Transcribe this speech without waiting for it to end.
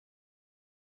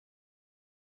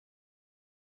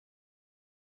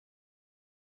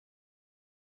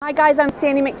Hi guys, I'm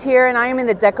Sandy McTier and I am in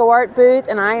the DecoArt booth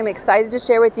and I am excited to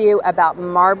share with you about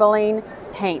marbling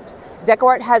paint.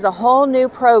 DecoArt has a whole new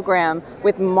program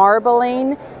with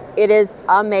marbling. It is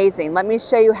amazing. Let me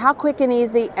show you how quick and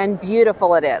easy and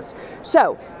beautiful it is.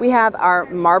 So we have our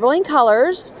marbling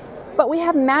colors, but we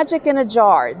have magic in a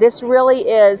jar. This really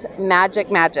is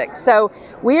magic. So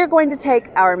we are going to take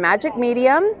our magic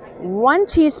medium, 1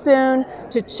 teaspoon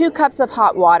to 2 cups of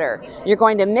hot water. You're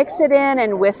going to mix it in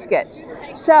and whisk it.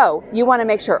 So you want to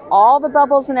make sure all the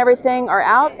bubbles and everything are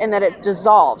out and that it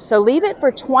dissolves. So leave it for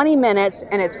 20 minutes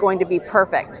and it's going to be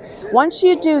perfect. Once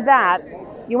you do that,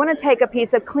 you want to take a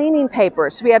piece of cleaning paper.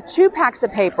 So we have 2 packs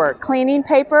of paper, cleaning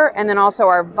paper, and then also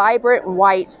our vibrant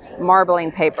white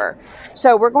marbling paper.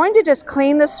 So we're going to just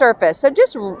clean the surface. So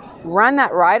just run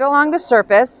that right along the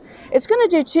surface. It's going to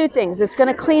do 2 things. It's going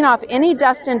to clean off any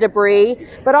dust and debris,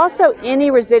 but also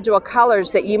any residual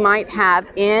colors that you might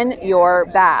have in your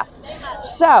bath.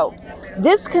 So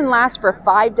this can last for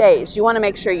 5 days. You want to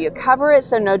make sure you cover it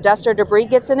so no dust or debris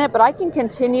gets in it, but I can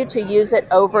continue to use it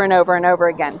over and over and over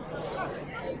again.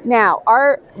 Now,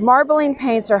 our marbling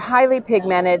paints are highly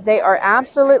pigmented. They are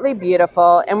absolutely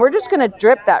beautiful, and we're just going to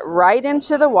drip that right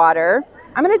into the water.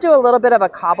 I'm going to do a little bit of a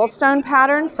cobblestone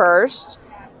pattern first,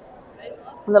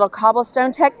 a little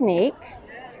cobblestone technique,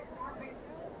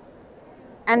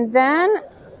 and then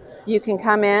you can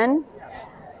come in,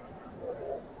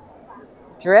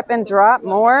 drip and drop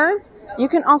more. You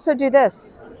can also do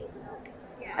this.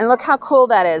 And look how cool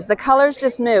that is. The colors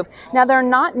just move. Now they're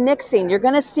not mixing. You're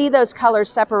going to see those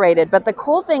colors separated. But the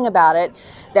cool thing about it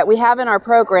that we have in our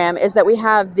program is that we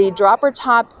have the dropper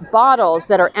top bottles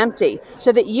that are empty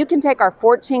so that you can take our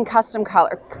 14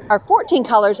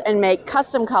 colors and make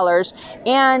custom colors,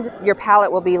 and your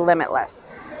palette will be limitless.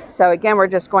 So again, we're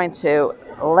just going to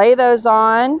lay those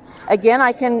on. Again,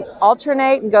 I can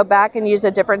alternate and go back and use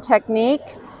a different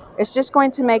technique. It's just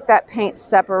going to make that paint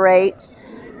separate,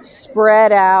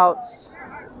 spread out,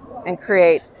 and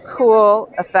create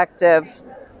cool, effective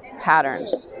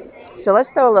patterns. So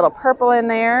let's throw a little purple in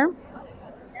there.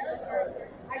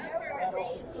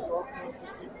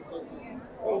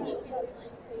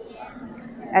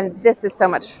 And this is so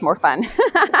much more fun.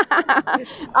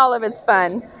 All of it's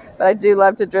fun, but I do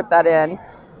love to drip that in.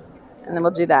 And then we'll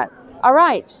do that. All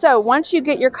right, so once you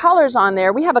get your colors on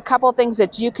there, we have a couple things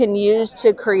that you can use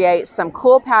to create some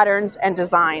cool patterns and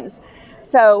designs.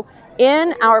 So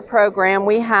in our program,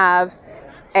 we have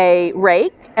a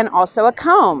rake and also a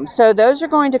comb. So those are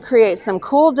going to create some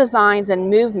cool designs and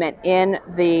movement in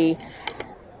the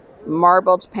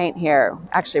marbled paint here.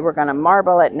 Actually, we're going to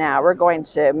marble it now. We're going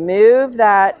to move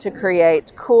that to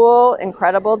create cool,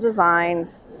 incredible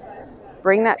designs.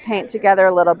 Bring that paint together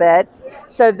a little bit.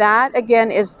 So that, again,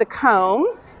 is the comb.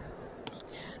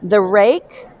 The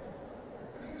rake,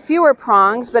 fewer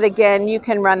prongs, but again, you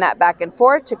can run that back and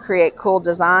forth to create cool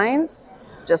designs,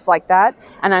 just like that.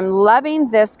 And I'm loving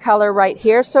this color right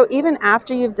here. So even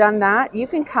after you've done that, you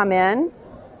can come in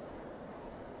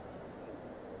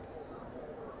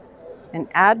and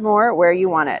add more where you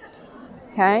want it.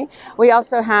 Okay. We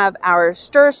also have our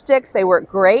stir sticks. They work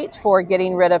great for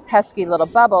getting rid of pesky little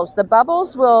bubbles. The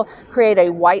bubbles will create a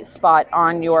white spot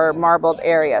on your marbled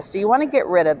area, so you want to get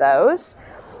rid of those.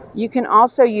 You can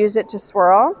also use it to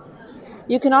swirl.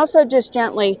 You can also just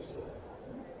gently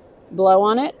blow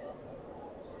on it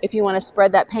if you want to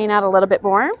spread that paint out a little bit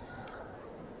more.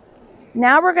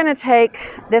 Now we're going to take,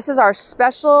 this is our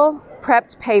special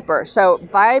prepped paper, so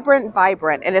vibrant,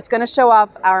 and it's going to show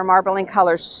off our marbling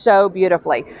colors so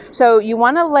beautifully. So you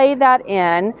want to lay that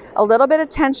in, a little bit of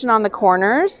tension on the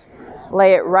corners,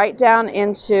 lay it right down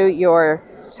into your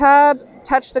tub,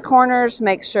 touch the corners,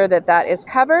 make sure that that is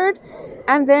covered,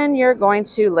 and then you're going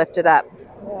to lift it up.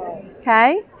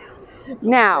 Okay?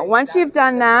 Now, once you've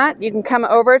done that, you can come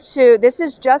over to, this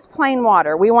is just plain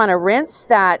water. We want to rinse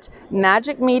that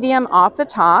magic medium off the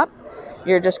top.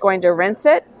 You're just going to rinse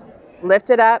it, lift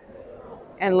it up,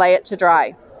 and lay it to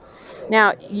dry.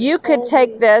 Now, you could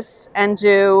take this and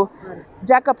do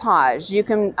decoupage. You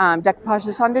can decoupage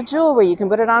this onto jewelry. You can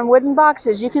put it on wooden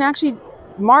boxes. You can actually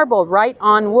marble right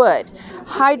on wood.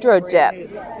 Hydro dip.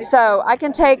 So I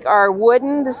can take our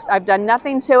wooden, I've done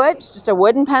nothing to it, it's just a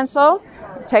wooden pencil.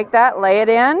 Take that, lay it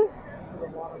in,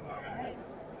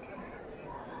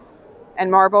 and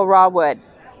marble raw wood.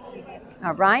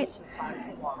 All right.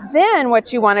 Then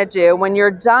what you want to do when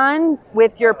you're done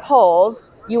with your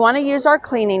poles, you want to use our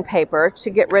cleaning paper to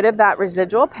get rid of that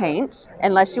residual paint,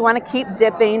 unless you want to keep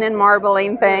dipping and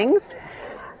marbling things.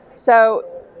 So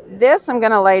this I'm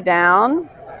going to lay down,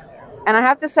 and I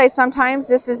have to say sometimes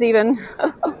this is even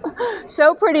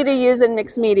so pretty to use in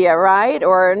mixed media, right?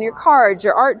 Or in your cards,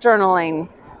 your art journaling.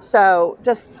 So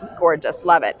just gorgeous,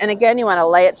 love it. And again, you want to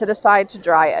lay it to the side to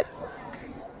dry it.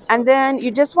 And then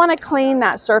you just want to clean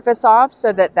that surface off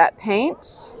so that that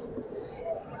paint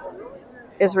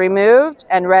is removed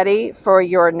and ready for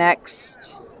your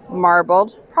next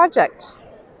marbled project.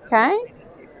 Okay?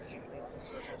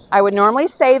 I would normally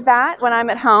save that when I'm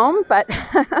at home, but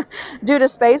due to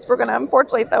space, we're going to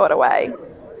unfortunately throw it away.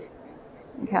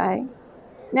 Okay?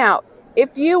 Now,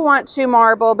 if you want to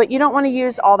marble, but you don't want to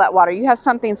use all that water, you have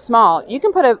something small, you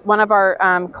can put one of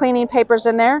our cleaning papers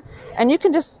in there, and you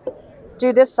can just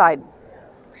do this side.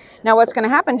 Now, what's going to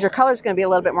happen is your color is going to be a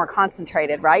little bit more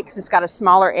concentrated, right? Because it's got a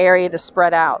smaller area to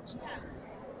spread out.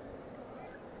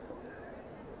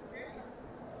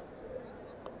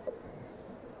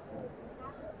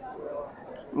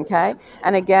 Okay,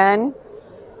 and again,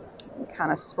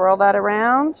 kind of swirl that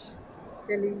around,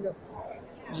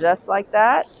 just like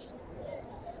that.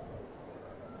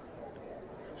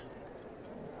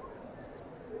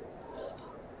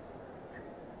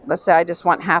 Let's say I just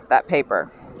want half that paper.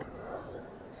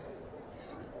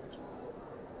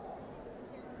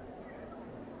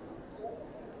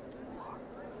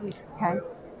 Okay.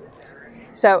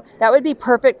 So that would be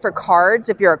perfect for cards.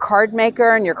 If you're a card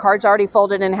maker and your card's already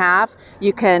folded in half,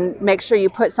 you can make sure you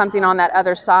put something on that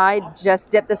other side.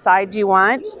 Just dip the side you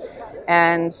want,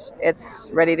 and it's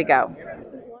ready to go.